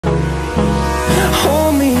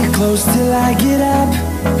close till I get up.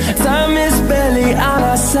 Time is barely on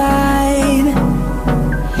our side.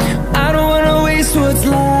 I don't wanna waste what's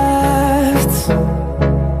left.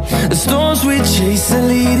 The storms we chase are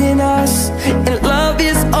leading us, and love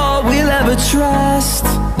is all we'll ever trust.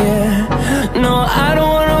 Yeah, no, I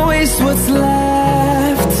don't wanna waste what's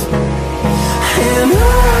left. And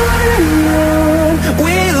on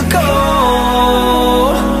we'll go,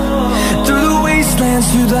 through the wastelands,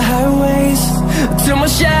 through the highways, till my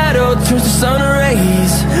shadow turns to sun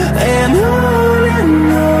rays. And on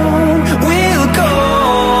we'll go,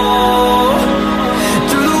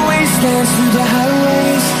 through the wastelands, through the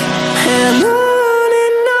highways, and on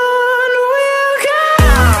we'll go.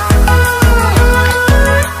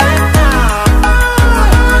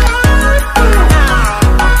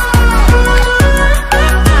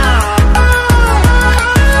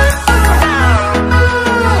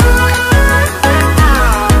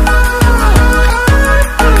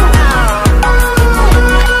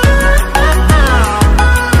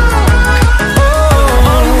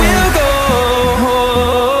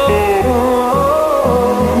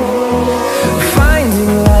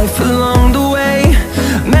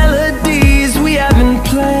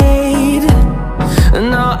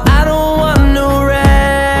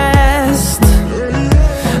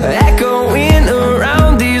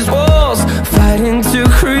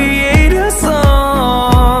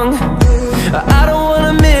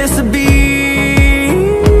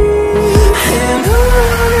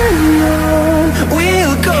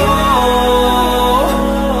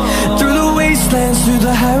 Through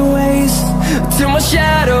the highways, till my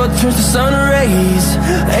shadow turns to sun rays.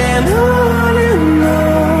 And on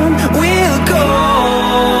we'll go,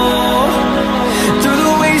 through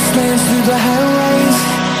the wastelands, through the highways,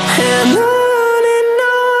 and on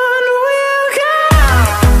we'll go.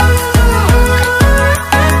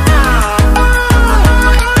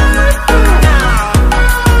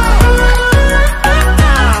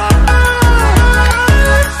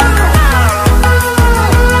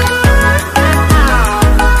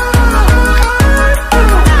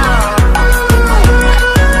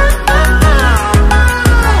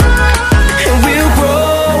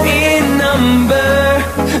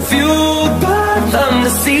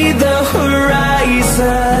 See the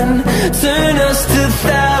horizon, turn us to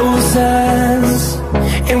thousands.